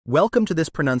Welcome to this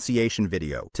pronunciation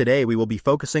video. Today we will be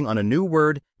focusing on a new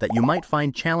word that you might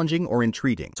find challenging or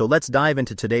intriguing. So let's dive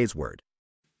into today's word.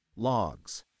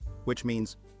 Logs, which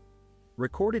means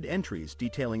recorded entries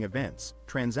detailing events,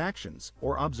 transactions,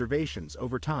 or observations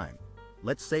over time.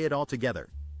 Let's say it all together.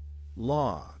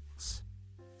 Logs.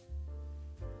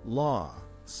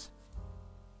 Logs.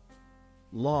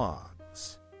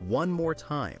 Logs. One more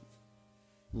time.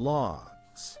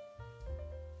 Logs.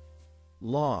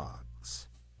 Logs.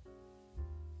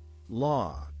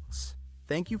 Logs.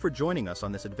 Thank you for joining us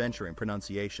on this adventure in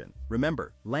pronunciation.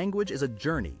 Remember, language is a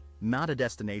journey, not a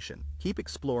destination. Keep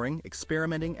exploring,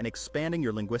 experimenting, and expanding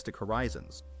your linguistic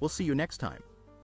horizons. We'll see you next time.